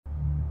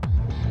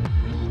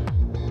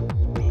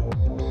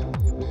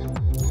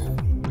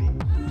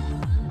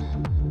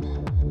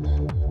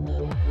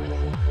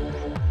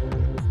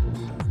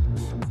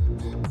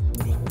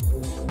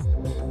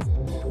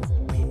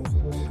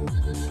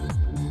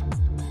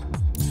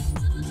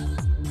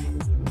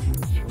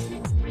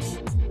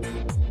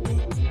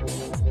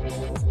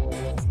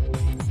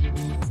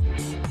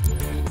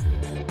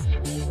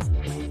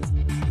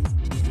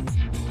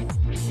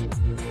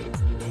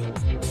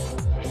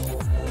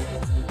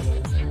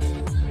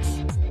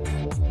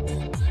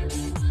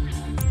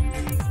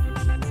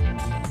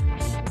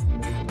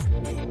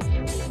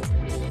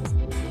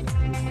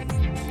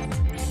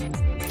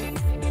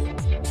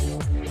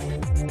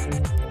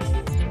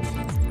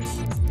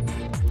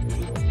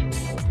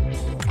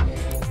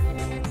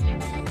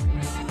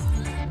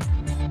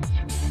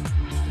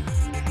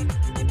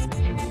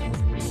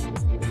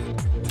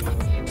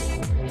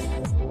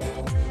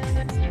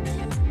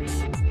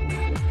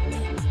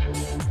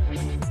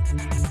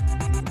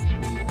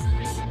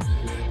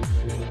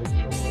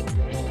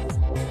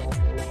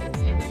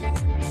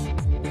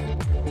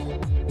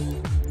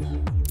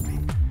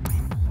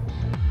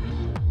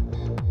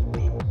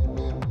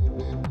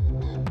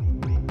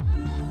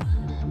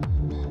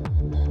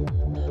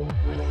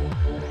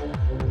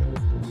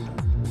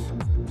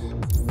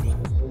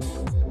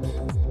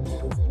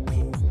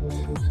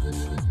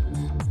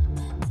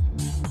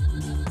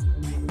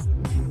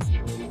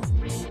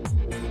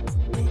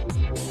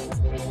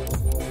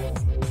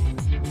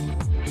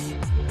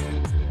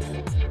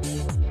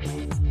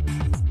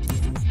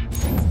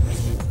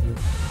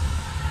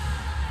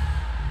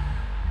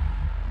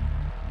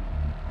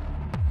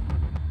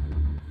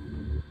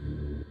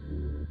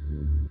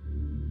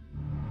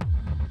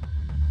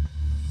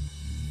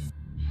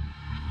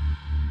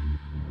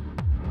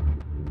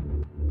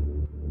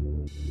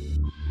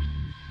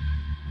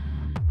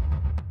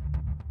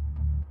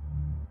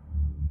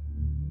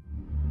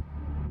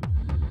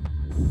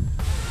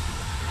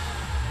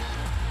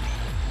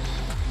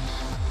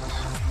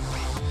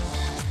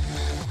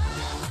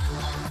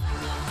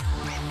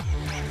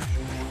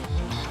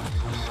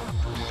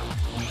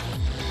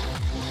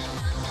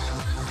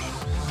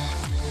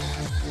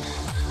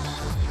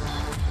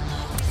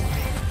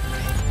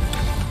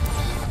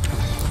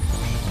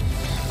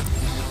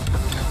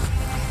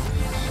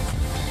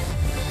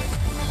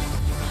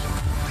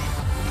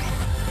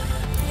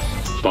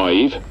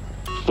5,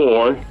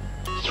 4,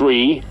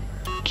 3,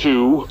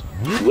 2,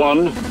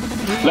 1.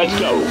 Let's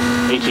go.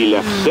 80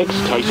 left 6,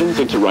 tightens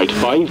into right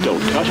 5,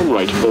 don't cut, and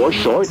right 4,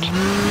 short.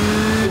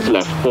 Into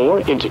left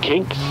 4, into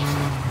kinks.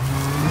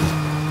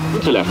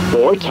 Into left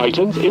 4,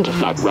 tightens, into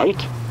flat right.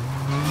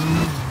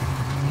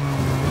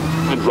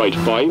 And right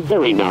 5,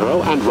 very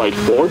narrow, and right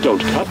 4,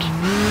 don't cut.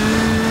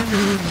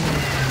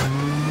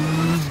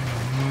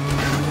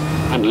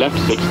 And left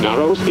 6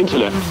 narrows, into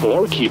left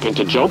 4, keep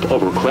into jump,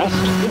 over crest,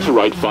 into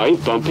right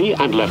 5, bumpy,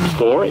 and left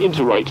 4,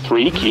 into right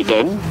 3, keep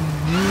in.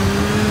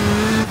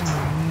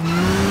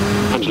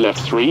 And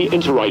left 3,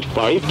 into right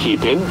 5,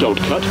 keep in, don't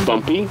cut,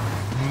 bumpy.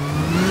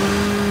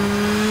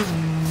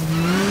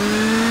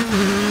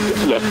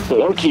 Into left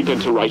 4, keep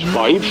into right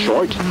 5,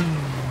 short.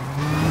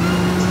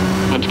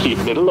 And keep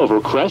middle,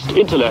 over crest,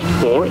 into left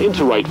 4,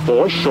 into right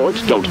 4,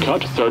 short, don't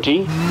cut,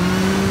 30.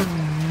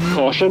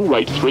 Caution,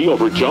 right 3,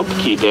 over jump,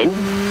 keep in.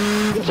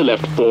 Into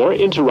left 4,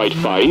 into right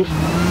 5.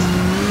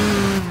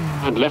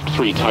 And left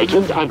 3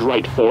 tightens, and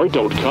right 4,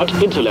 don't cut,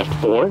 into left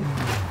 4.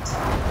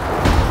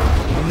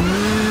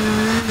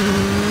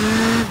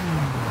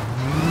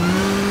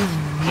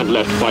 And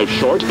left 5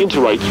 short, into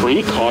right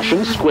 3,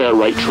 caution, square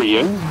right 3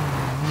 in.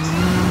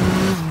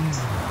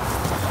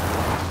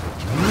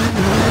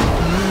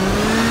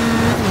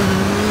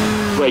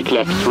 Brake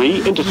left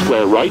 3, into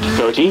square right,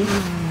 30.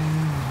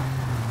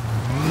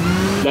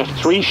 Left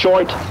 3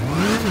 short.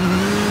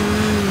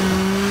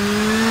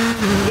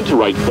 Into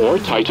right 4,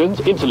 tightens,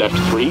 into left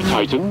 3,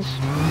 tightens.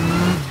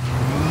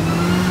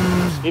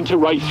 Into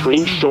right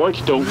 3,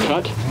 short, don't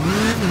cut.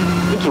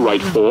 Into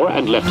right 4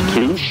 and left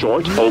 2,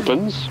 short,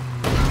 opens.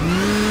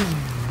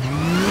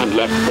 And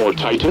left 4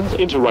 tightens,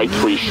 into right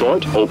 3,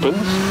 short,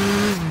 opens.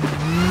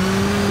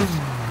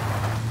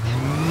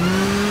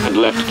 And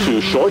left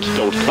 2 short,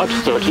 don't cut,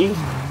 30.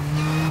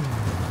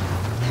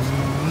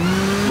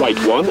 Right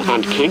 1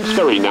 and kinks,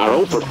 very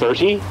narrow for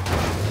 30.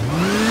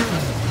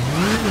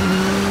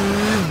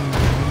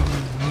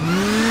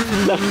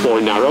 Left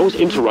 4 narrows,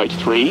 into right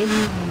 3.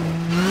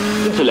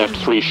 Into left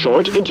 3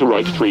 short, into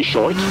right 3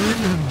 short.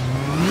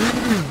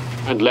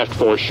 And left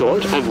 4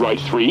 short, and right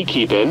 3,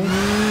 keep in.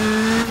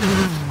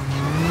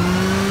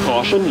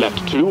 Caution,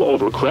 left 2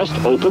 over crest,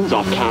 opens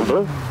off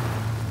camber.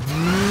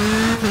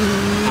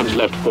 And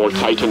left 4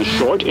 tightens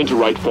short, into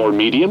right 4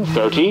 medium,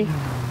 30.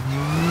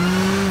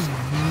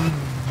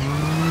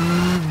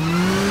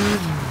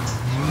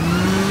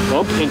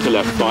 Bump into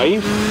left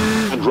 5,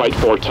 and right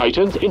 4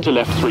 tightens, into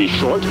left 3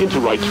 short, into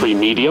right 3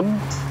 medium.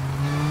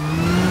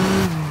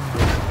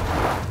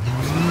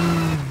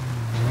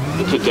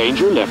 Into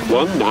danger, left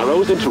 1,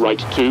 narrows, into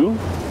right 2.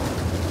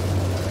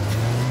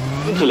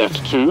 Into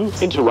left 2,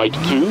 into right 2.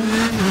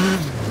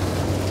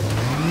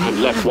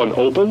 And left 1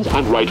 opens,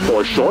 and right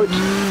 4 short.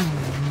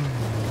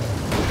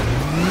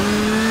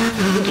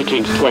 Into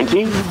kinks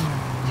 20.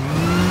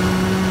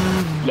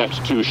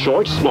 Left 2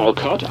 short, small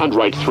cut, and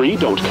right 3,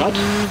 don't cut.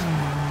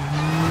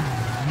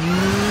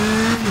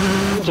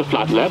 Into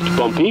flat left,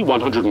 bumpy,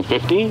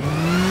 150.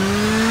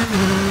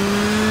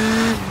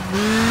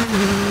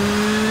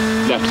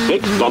 Left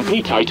 6,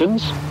 bumpy,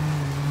 tightens.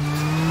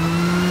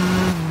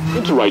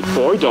 Into right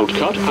 4, don't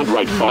cut, and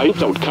right 5,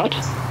 don't cut.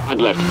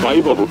 And left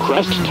 5 over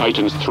crest,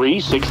 tightens 3,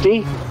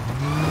 60.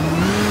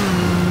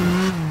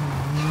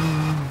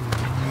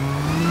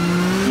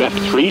 Left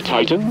 3,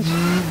 tightens.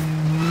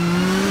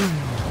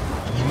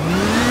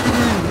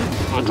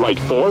 And right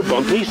 4,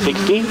 bumpy,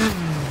 60.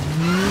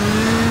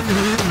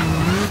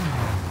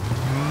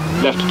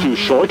 Left 2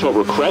 short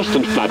over crest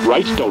and flat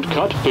right, don't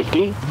cut,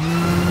 50.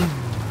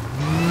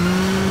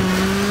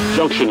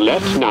 Junction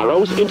left,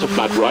 narrows, into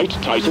flat right,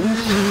 tightens.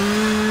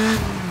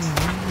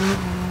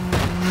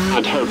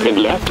 And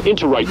hairpin left,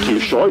 into right 2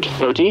 short,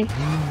 30.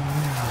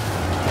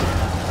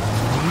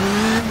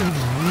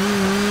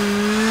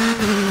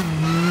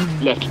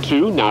 Left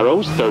 2,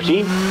 narrows,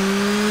 30.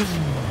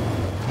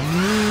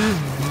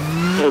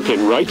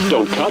 Hairpin right,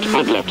 don't cut,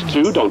 and left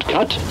 2, don't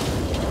cut.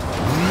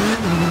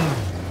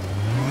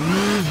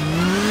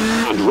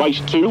 And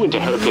right 2 into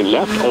hairpin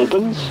left,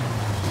 opens.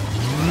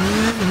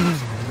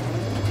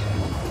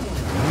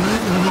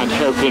 And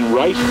hairpin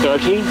right,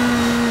 30.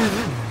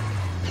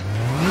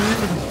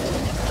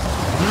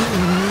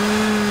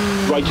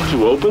 Right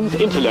 2 opens,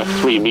 into left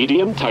 3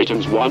 medium,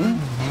 tightens 1.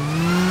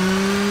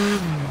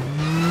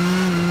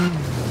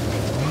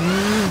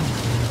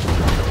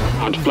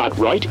 And flat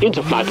right,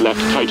 into flat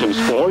left, tightens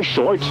 4,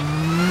 short.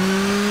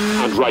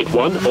 And right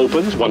 1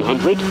 opens,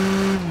 100.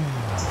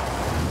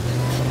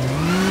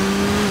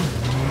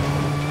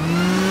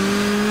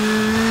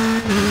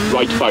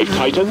 Right 5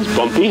 tightens,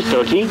 bumpy,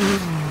 30.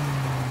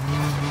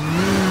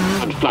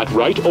 And flat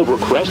right over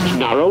crest,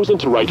 narrows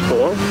into right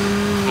 4.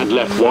 And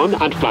left 1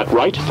 and flat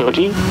right,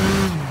 30.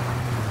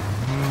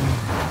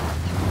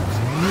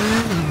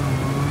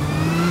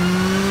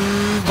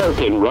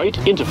 Hairpin right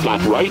into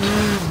flat right.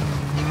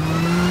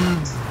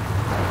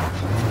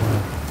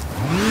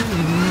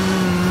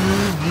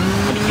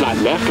 And flat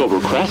left over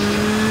crest.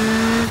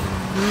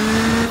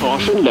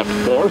 Caution, left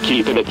 4,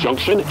 keep in at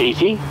junction,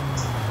 80.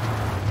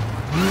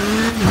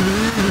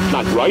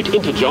 Flat right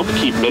into jump,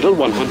 keep middle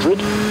 100.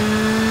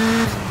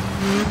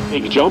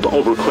 Big jump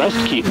over crest,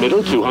 keep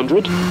middle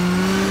 200.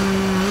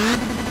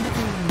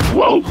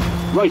 Whoa!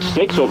 Right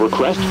 6 over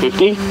crest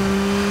 50.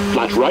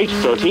 Flat right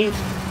 30.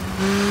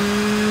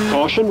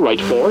 Caution, right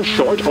 4,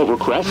 short over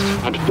crest,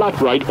 and flat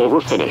right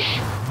over finish.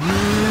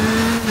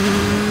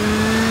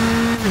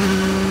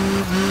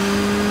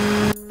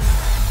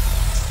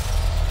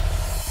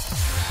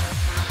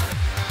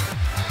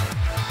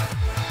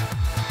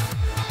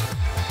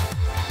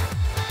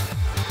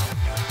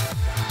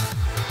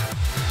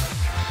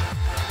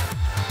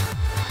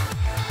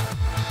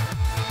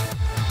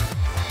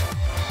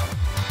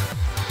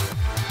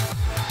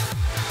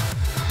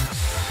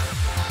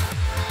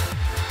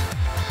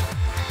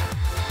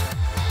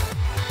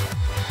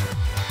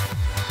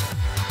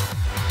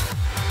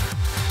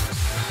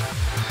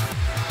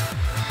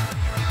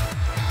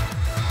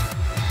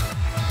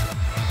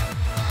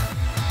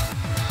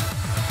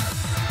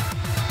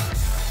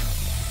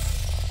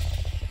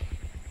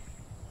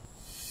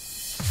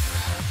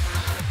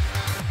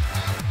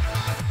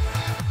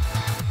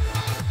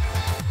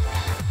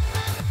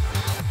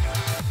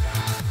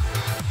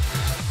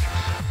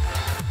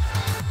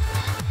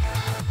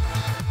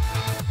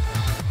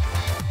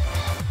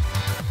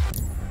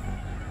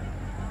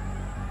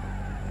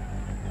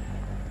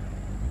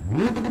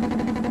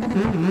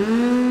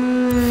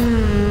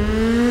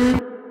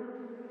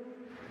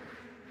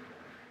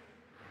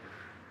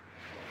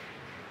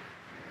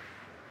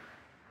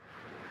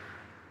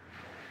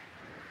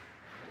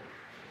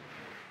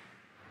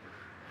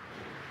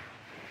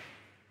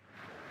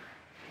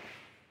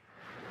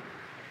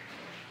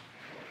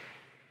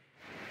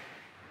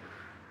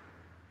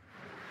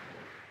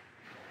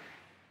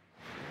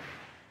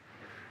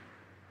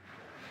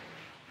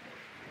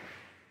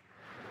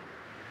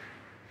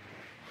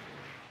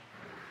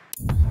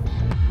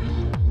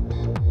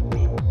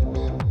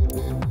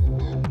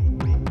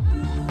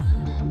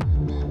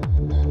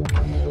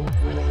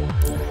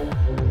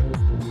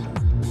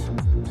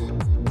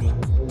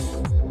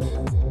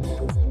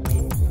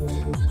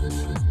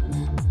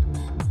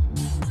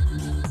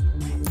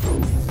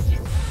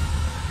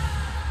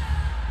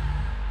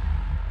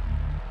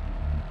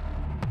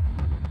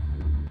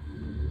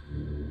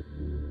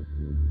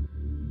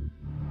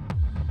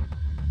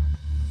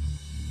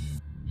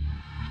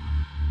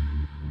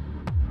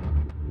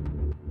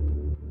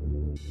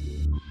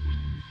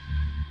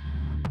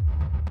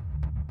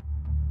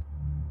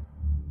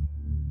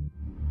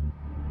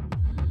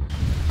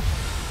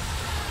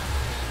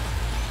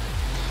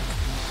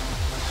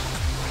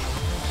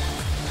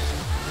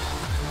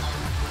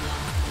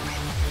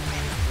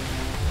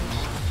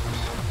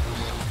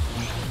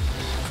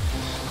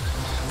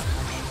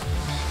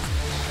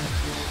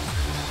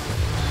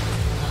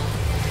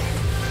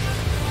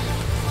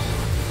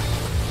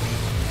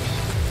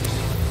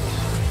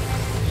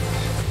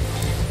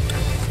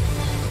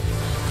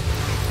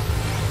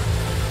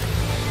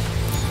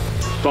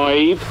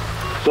 Five,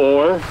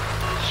 4,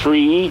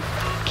 3,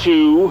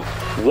 2,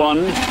 1,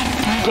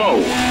 go!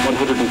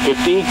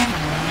 150.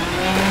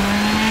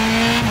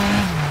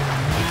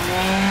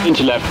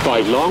 Into left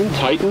 5 long,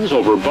 tightens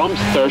over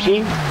bumps 30.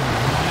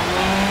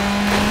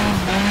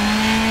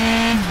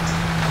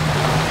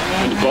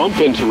 And bump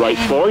into right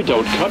 4,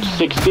 don't cut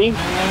 60.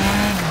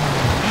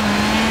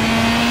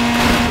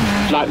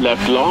 Flat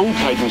left long,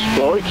 tightens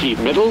 4, keep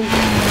middle.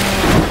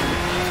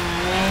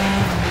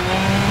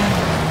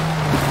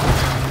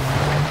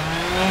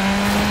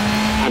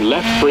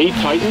 Left 3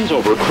 tightens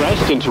over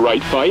crest into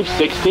right 5,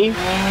 60.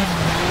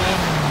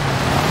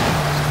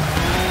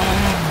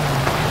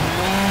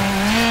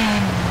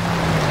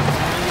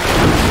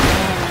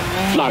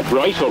 Flat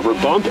right over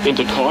bump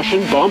into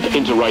caution, bump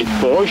into right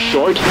 4,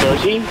 short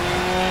 30.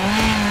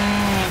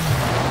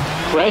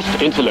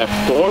 Crest into left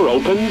 4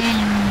 opens.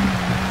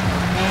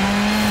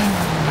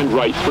 And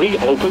right 3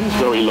 opens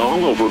very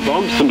long over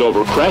bumps and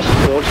over crest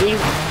 40.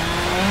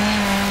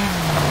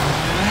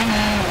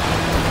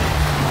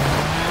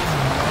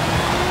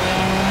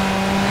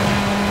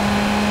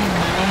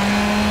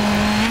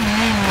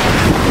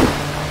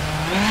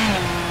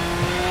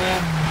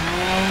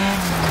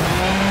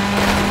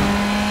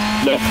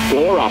 Left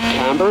 4 off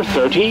camber,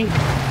 30.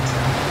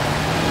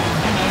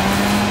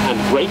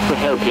 And brake for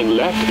hairpin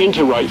left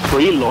into right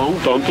 3, long,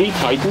 bumpy,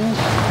 tightens.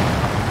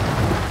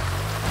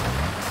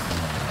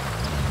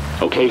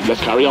 Okay,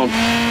 let's carry on.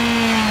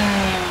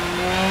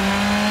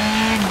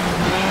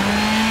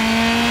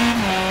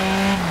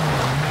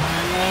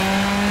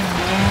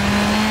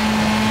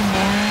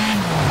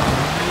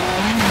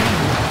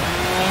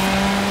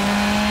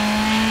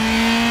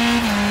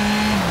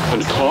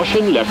 And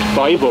caution, left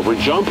 5 over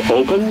jump,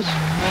 opens.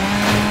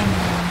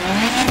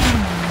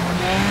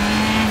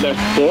 Left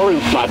 4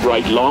 and flat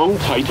right long,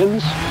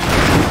 tightens.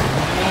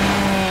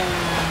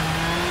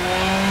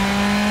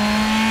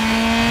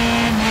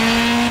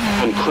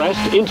 And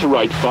crest into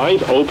right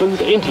 5, opens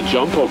into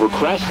jump over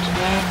crest.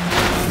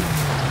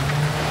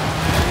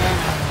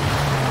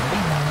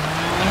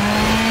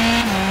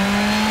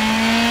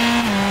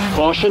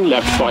 caution,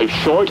 left 5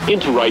 short,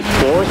 into right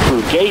 4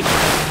 through gate.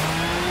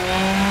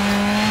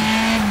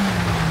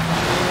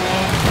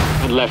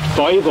 And left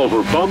 5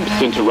 over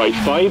bumps, into right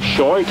 5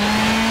 short.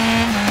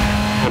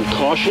 And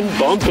caution,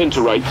 bump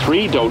into right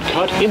 3, don't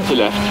cut, into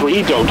left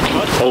 3, don't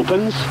cut,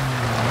 opens.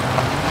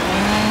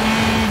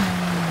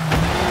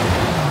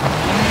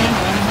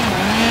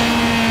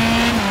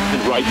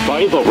 And right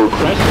 5 over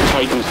crest,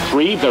 tightens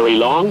 3, very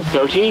long,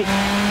 30.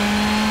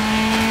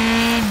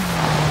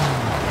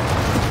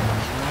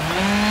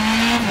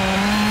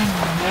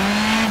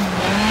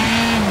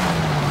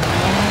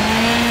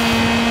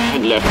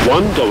 And left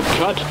 1, don't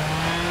cut.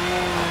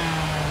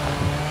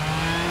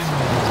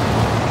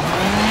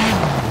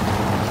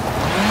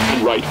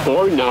 Right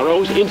 4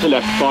 narrows, into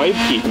left 5,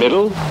 keep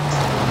middle.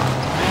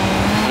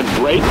 And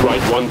brake,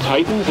 right 1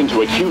 tightens,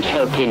 into acute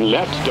hairpin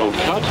left, don't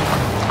cut.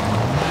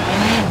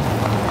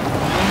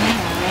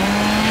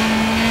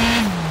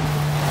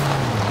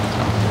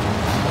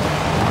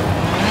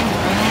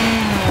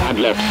 And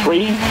left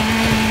 3.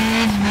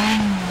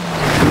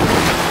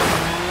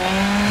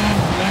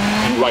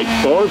 And right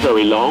 4,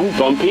 very long,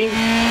 bumpy.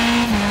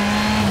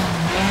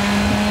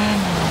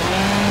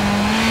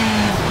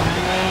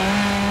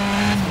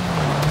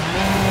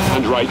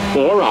 And right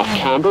 4 off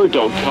camber,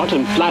 don't cut,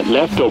 and flat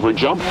left over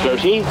jump,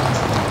 30.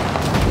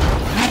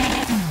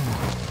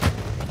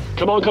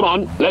 Come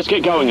on, let's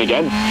get going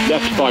again.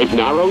 Left 5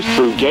 narrows,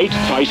 through gate,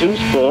 tightens,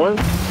 4.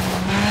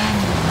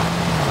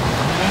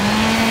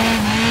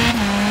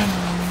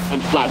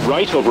 And flat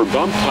right over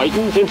bump,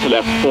 tightens, into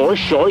left 4,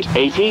 short,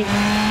 80.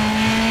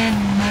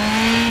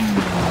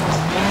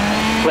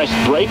 Press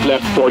brake,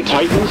 left 4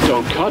 tightens,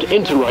 don't cut,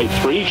 into right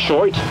 3,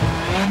 short.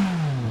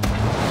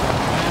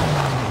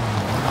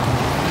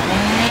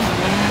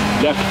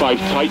 Left 5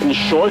 tightens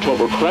short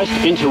over crest,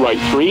 into right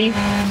 3.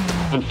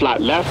 And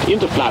flat left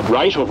into flat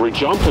right over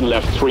jump, and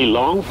left 3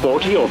 long,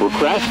 40 over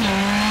crest.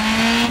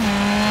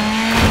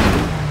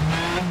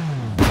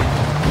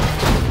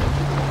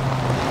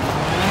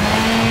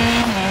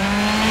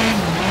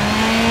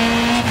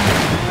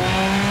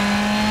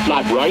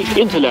 Flat right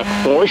into left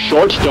 4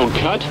 short, don't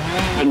cut.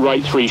 And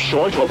right 3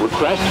 short over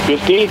crest,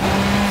 50.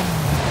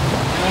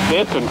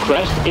 Dip and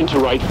crest into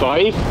right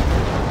 5.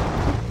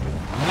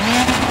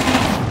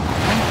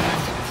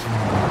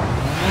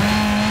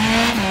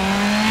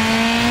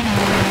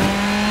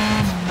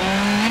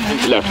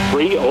 Left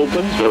 3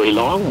 opens, very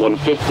long,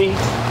 150.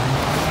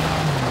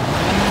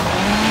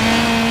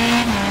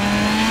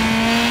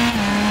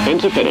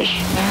 Into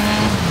finish.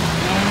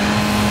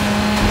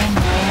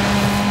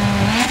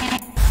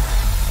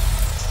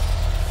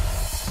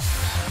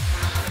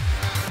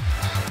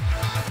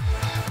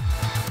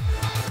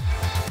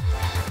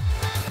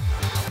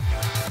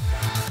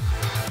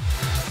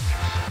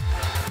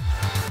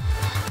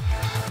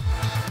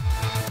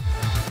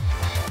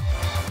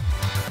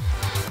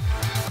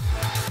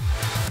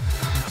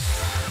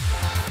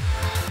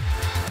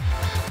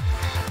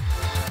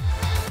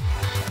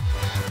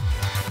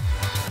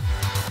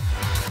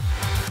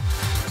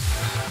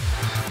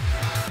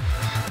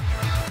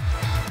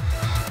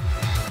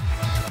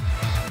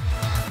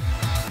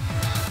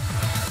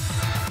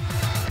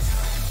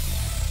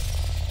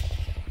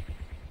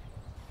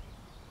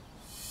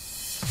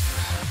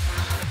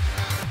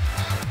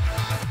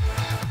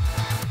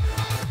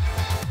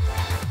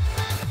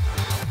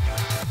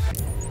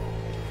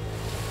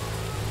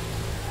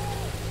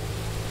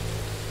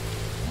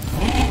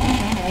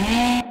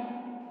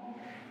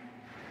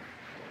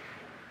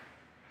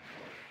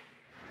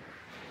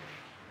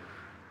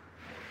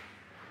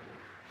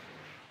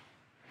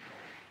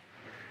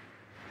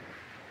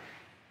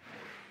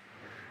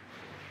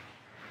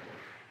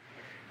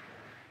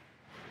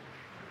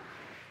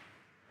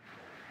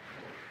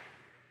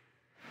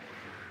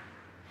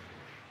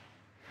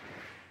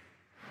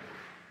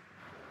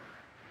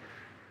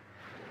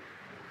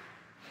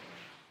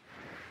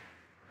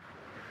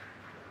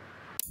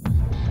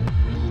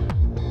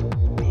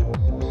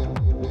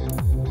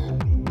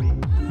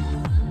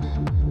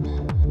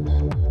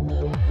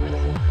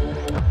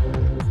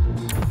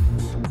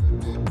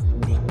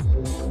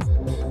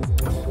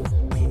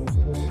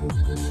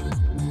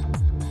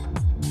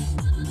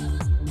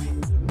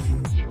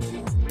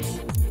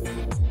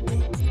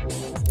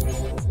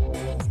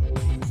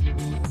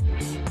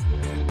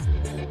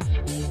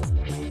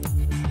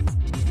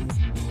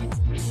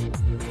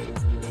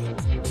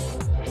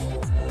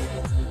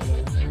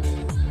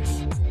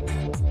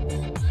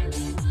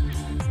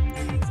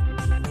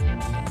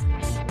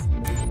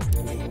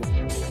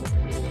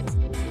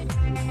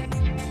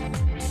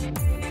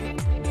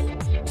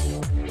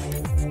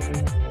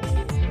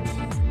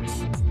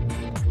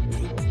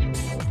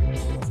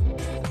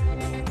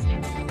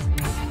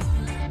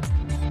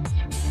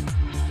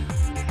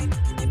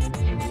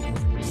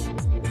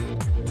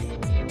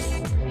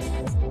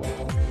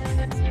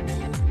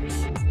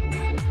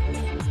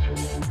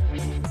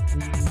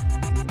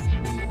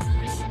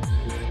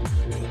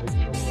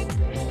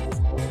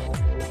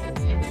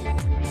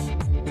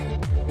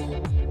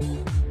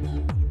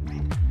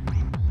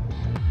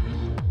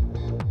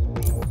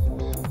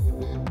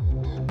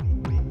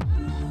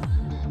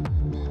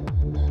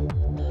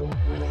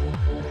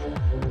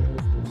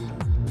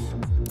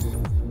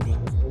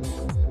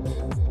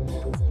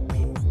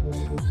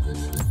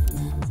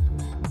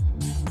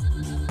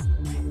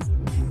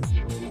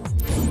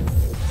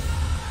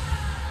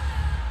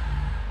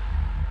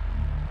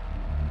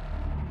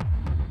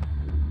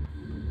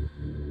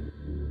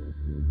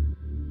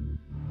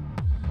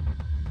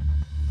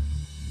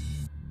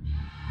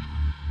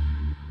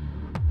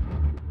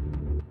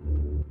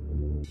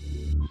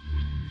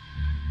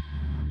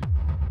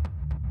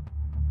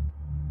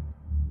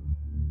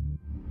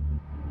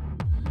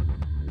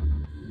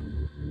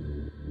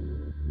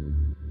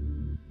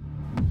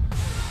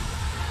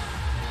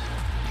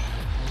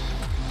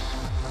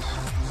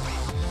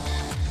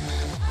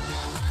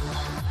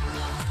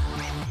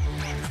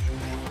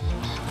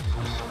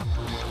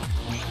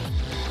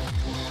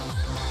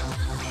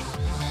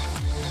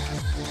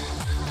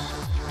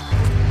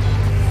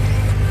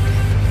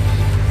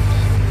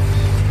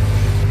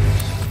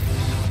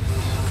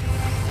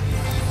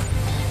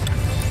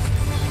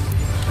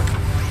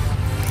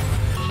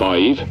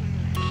 5,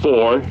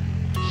 4,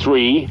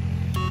 3,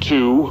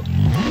 2,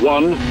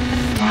 1.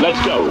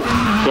 Let's go.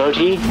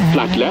 30,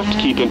 flat left,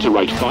 keep into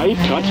right 5,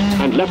 cut,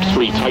 and left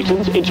 3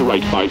 tightens, into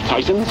right 5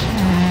 tightens.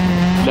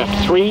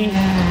 Left 3.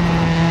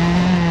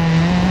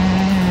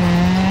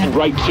 And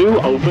right 2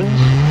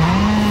 opens.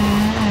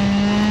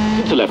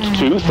 Into left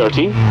 2,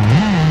 30.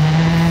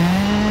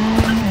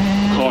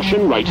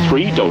 Caution, right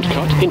 3, don't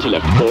cut, into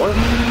left 4.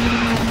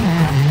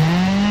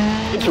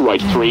 Into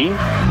right 3.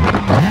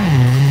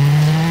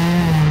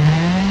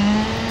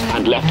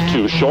 And left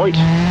 2 short.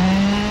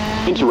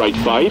 Into right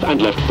 5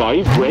 and left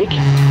 5, brake.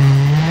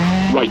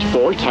 Right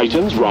 4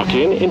 tightens, rock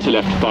in, into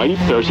left 5,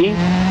 30.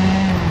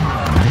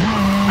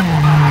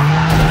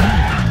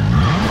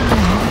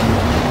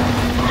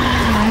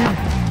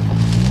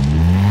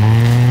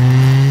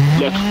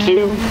 Left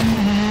 2.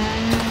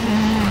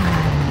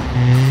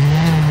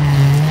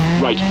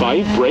 Right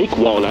 5, brake,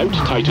 wall out,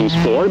 tightens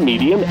 4,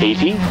 medium,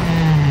 80.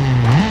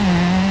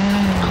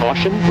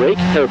 Caution, brake,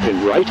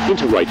 hairpin right,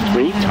 into right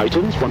 3,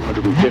 tightens,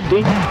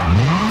 150.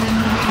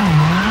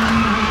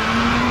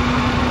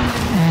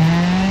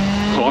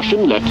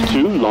 Caution, left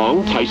 2,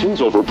 long, tightens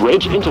over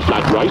bridge, into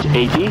flat right,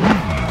 80.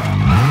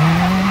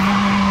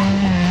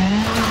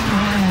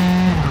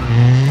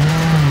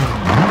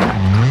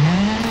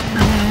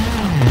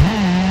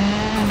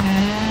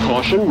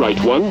 Caution, right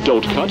 1,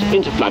 don't cut,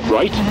 into flat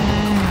right.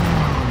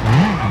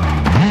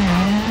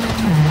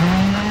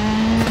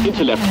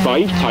 Into left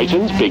 5,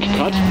 tightens, big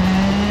cut.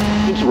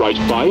 Into right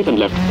 5 and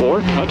left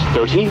 4, cut,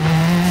 30.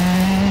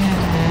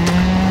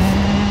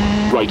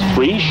 Right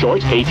 3,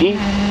 short, 80.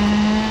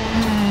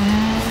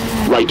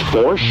 Right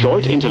 4,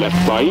 short, into left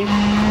 5.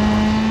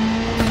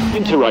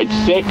 Into right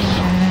 6,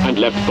 and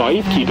left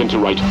 5, keep into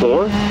right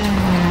 4.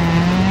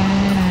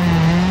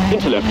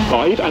 Into left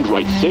 5 and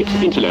right 6,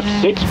 into left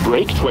 6,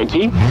 brake,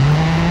 20.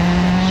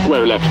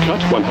 Square left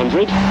cut,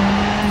 100.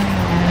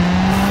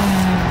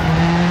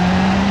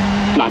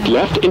 Flat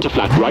left into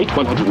flat right,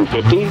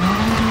 150.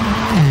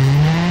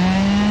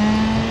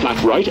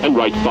 Flat right and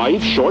right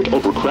 5, short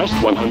over crest,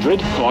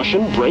 100.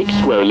 Caution, brake,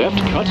 square left,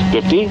 cut,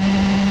 50.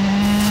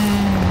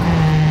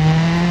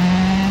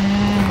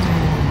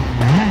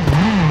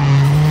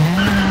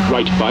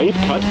 Right 5,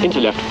 cut, into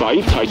left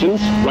 5,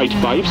 tightens. Right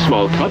 5,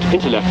 small cut,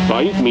 into left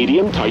 5,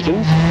 medium,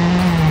 tightens.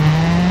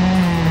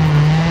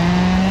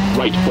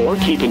 Right 4,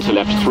 keep into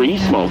left 3,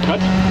 small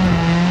cut.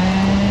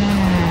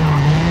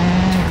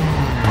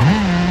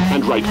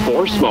 And right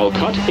 4, small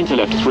cut, into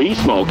left 3,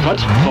 small cut.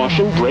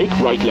 Caution, brake,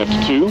 right left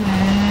 2.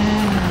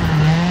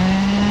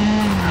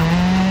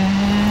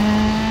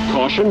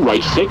 Caution,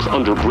 right 6,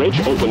 under bridge,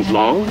 opens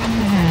long.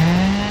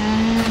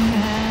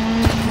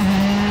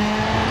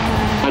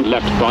 And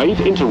left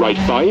 5 into right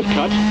 5,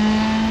 cut.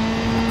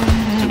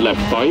 And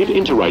left 5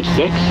 into right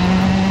 6.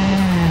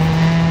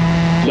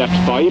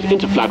 Left 5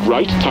 into flat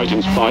right,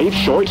 tightens 5,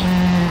 short.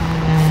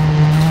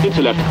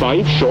 Into left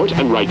 5, short,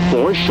 and right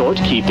 4, short,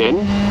 keep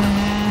in.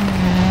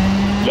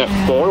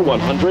 Left 4,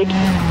 100.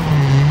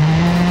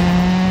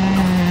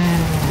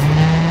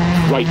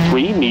 Right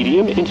 3,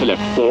 medium, into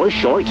left 4,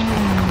 short.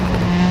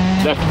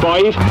 Left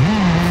 5.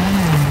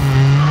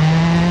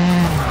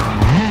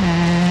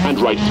 And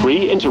right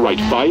 3 into right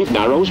 5,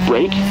 narrows,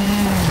 brake.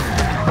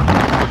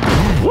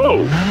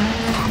 Whoa!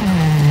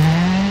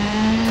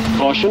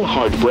 Caution,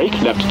 hard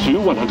brake, left 2,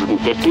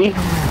 150.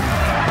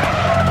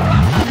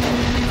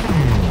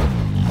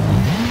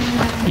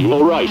 You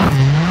all right?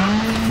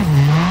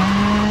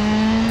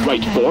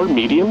 Right 4,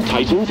 medium,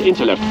 tightens,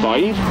 into left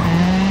 5.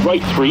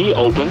 Right 3,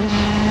 opens.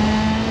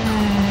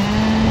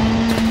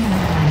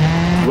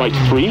 Right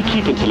 3,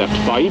 keep into left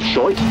 5,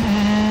 short.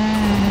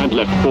 And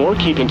left 4,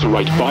 keep into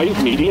right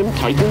 5, medium,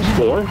 tightens,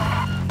 4.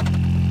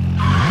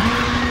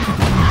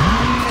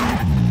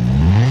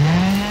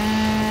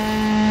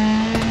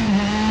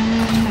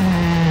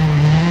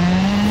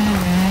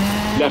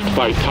 Left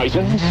 5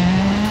 tightens.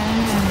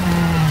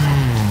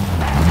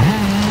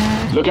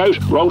 Look out,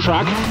 wrong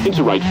track.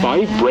 Into right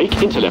 5,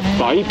 brake, into left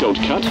 5, don't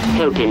cut.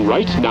 Hairpin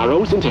right,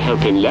 narrows, into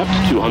hairpin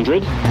left,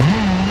 200.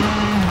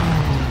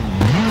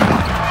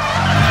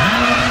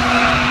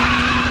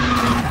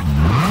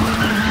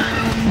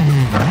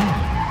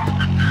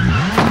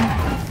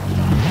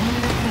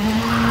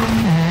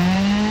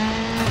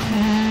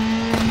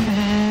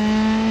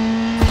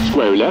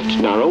 Square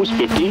left, narrows,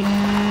 50.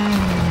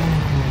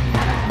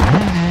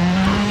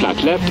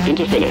 Flat left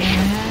into finish.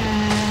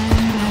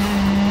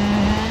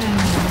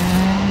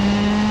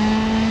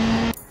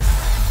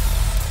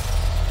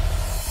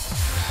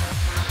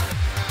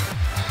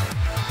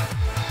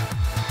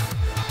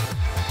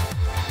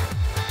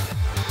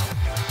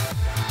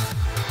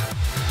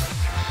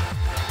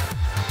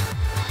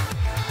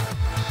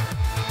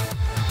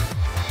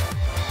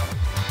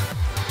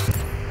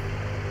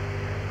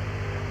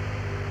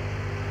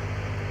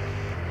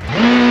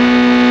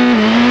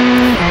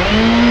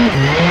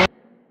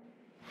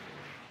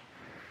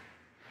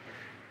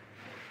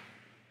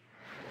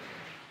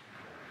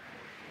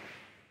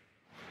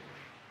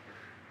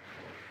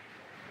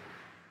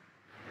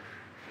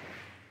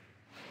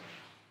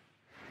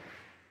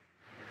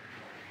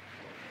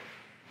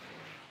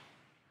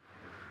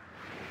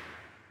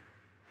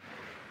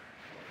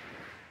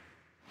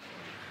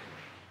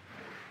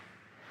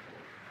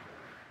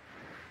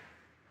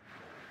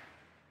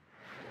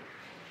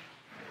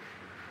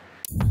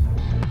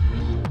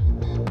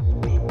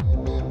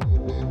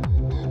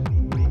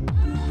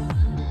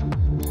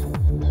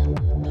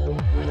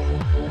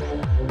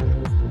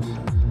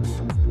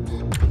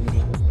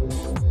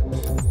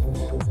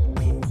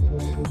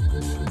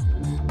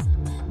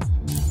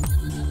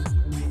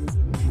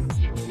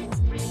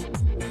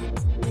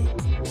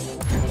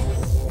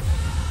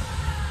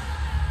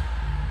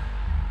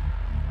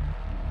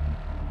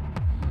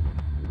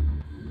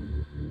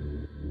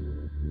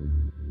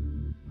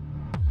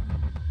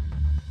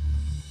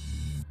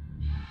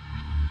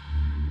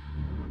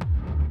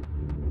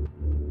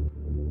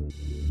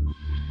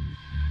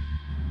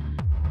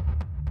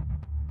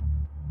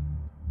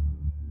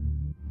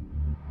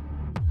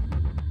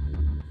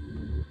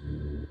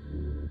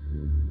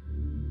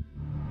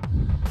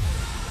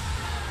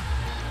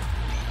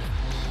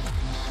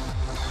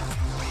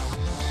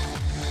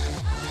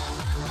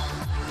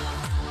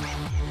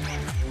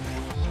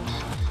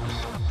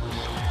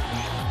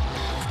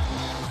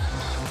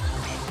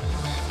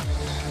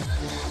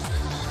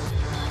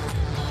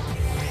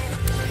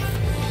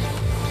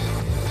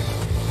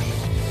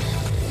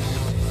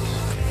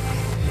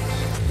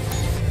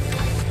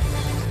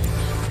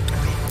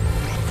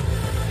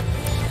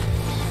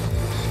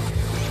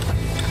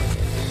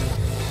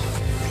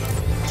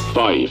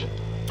 5,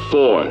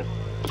 4,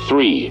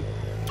 3,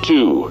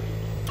 2,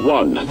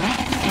 1.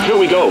 Here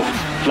we go.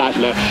 Flat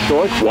left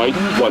short,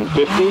 widens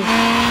 150.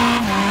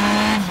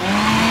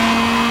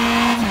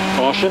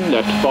 Caution,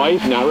 left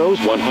 5 narrows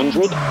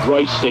 100.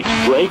 Right 6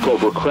 brake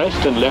over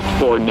crest and left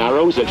 4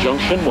 narrows at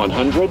junction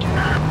 100.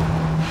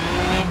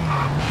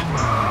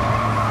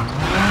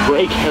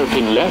 Brake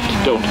hairpin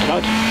left, don't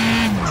cut.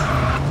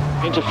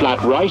 Into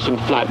flat right and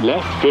flat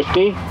left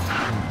 50.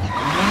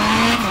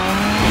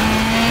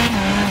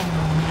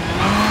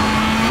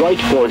 Right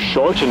 4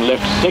 short and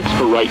left 6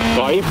 for right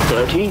 5,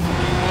 30.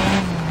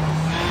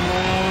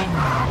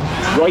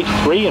 Right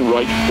 3 and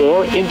right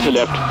 4 into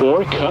left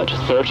 4, cut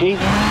 30.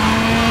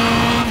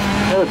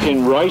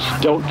 Hairpin right,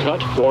 don't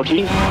cut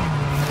 40.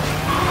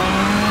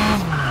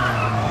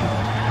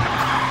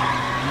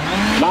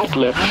 Flat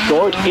left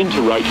short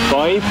into right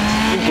 5,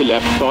 into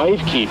left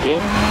 5, keep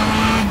in.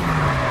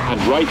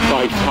 And right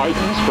 5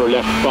 tightens for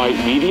left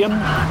 5 medium.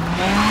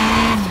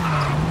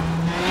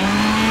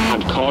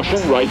 And caution,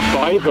 right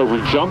 5 over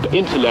jump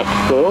into left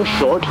 4,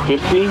 short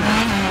 50.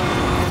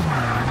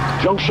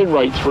 Junction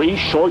right 3,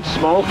 short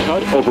small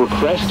cut over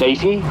crest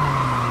 80.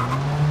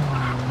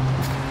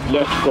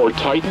 Left 4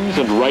 tightens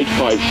and right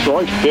 5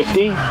 short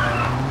 50.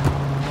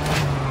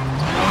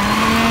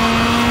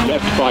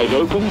 Left 5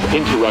 opens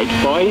into right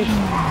 5.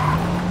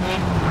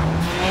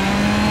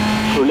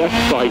 For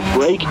left 5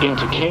 brake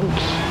into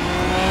kinks.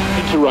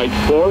 Into right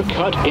 4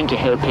 cut into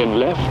hairpin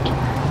left.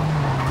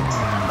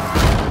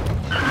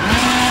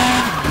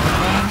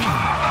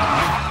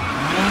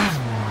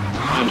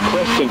 And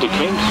crest into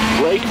kinks,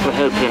 brake for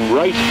hairpin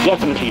right,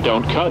 definitely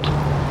don't cut.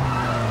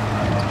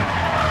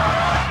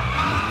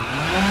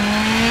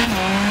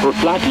 For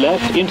flat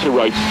left into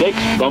right 6,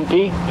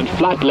 bumpy, and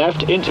flat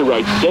left into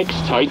right 6,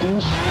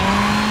 tightens.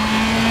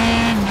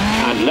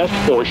 And left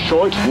 4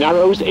 short,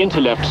 narrows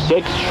into left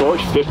 6, short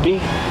 50.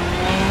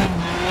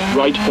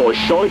 Right 4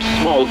 short,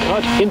 small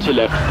cut, into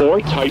left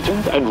 4,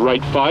 tightens, and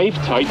right 5,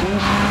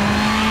 tightens.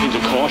 Into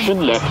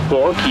caution, left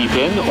 4, keep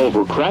in,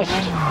 over crest.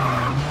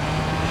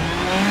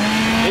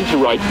 Into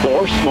right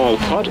 4, small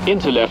cut,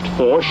 into left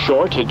 4,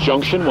 short at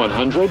junction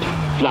 100.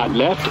 Flat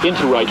left,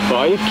 into right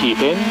 5, keep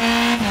in.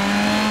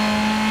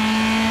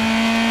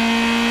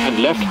 And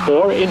left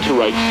 4 into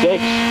right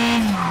 6.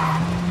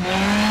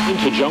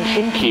 Into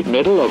junction, keep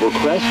middle over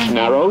crest,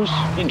 narrows,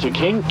 into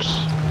kinks.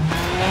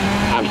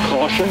 And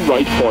caution,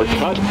 right 4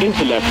 cut,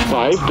 into left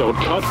 5, don't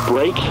cut,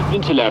 brake,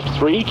 into left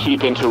 3,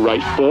 keep into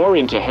right 4,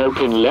 into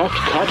hairpin left,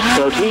 cut,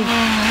 30.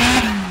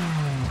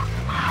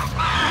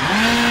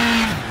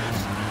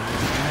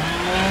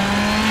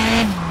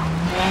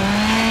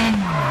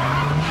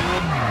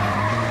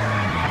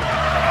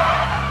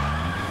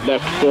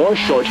 Left 4,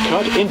 short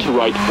cut, into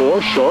right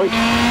 4, short.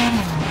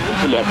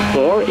 Into left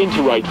 4,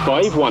 into right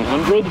 5,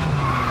 100.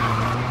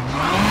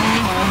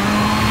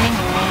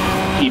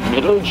 Keep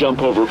middle,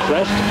 jump over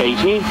crest,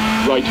 80.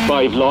 Right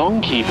 5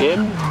 long, keep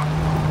in.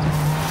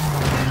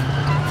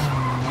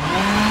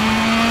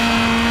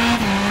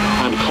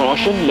 And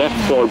caution, left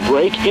 4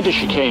 brake, into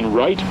chicane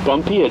right,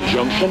 bumpy at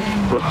junction.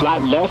 For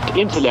flat left,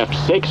 into left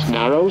 6,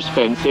 narrows,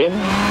 fence in.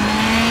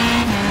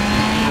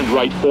 And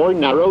right 4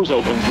 narrows,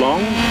 opens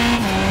long.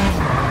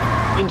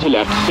 Into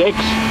left 6,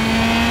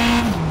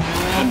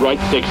 and right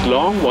 6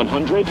 long,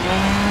 100.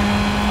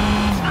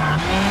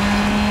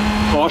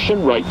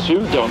 Caution, right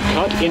 2, don't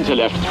cut, into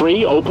left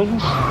 3,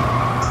 opens.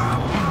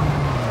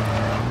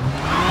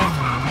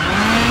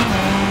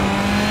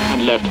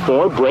 And left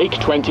 4, brake,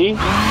 20.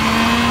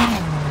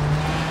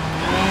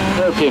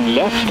 Hairpin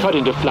left, cut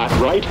into flat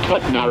right,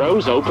 cut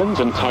narrows, opens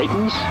and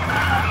tightens.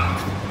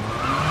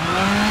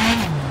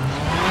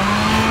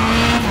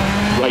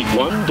 Right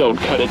 1, don't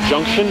cut at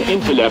junction,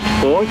 into left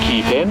 4,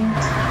 keep in.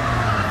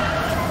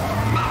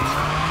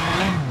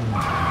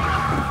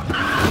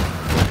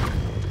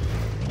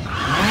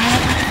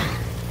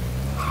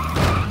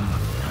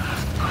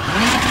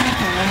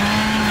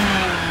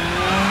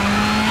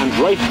 And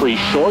right 3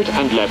 short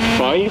and left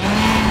 5.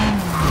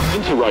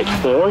 Into right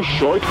 4,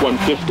 short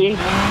 150.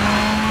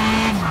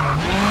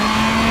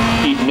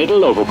 Keep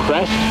middle over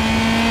crest.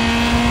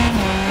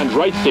 And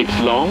right 6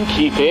 long,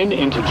 keep in,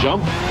 into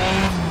jump.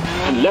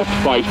 And left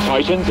 5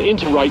 tightens,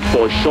 into right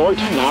 4 short,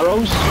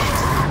 narrows.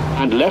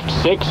 And left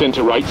 6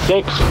 into right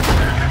 6.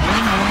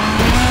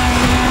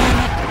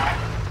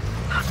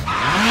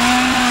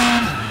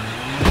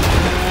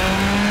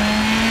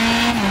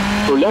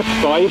 For left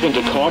 5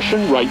 into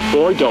caution, right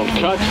 4 don't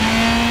cut.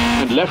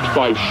 And left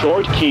 5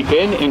 short, keep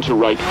in, into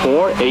right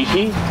 4,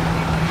 80.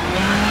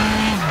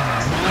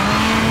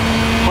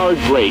 Hard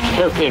brake,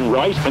 hairpin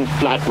right and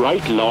flat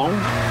right, long.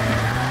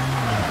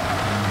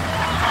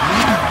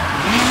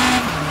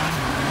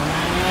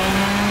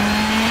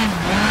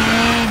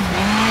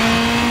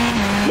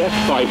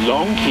 Left 5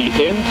 long, keep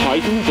in,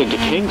 tightens into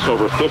kinks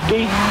over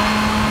 50.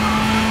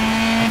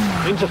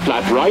 Into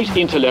flat right,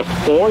 into left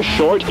 4,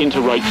 short, into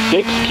right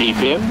 6, keep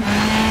in.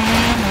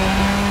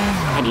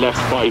 And left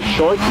 5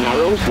 short,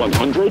 narrows,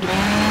 100.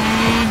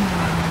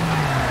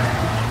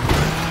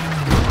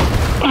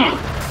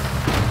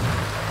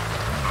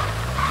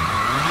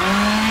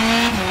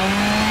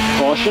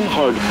 caution,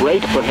 hard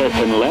brake for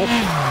hairpin left.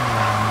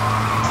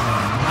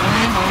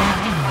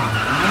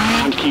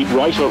 And keep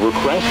right over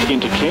crest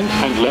into Kint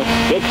and left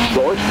 6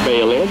 short,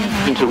 bail in.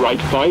 Into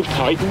right 5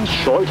 tightens,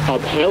 short,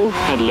 uphill.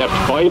 And left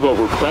 5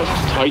 over crest,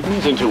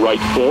 tightens into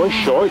right 4,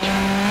 short.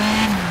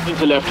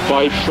 Into left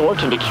 5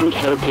 short and acute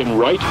hairpin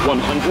right,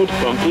 100,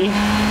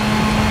 bumpy.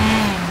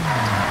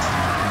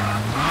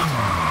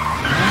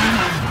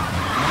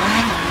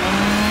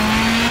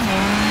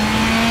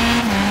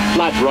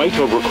 Flat right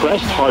over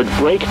crest, hard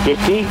brake,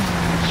 50.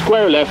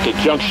 Square left at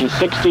junction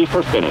 60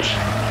 for finish.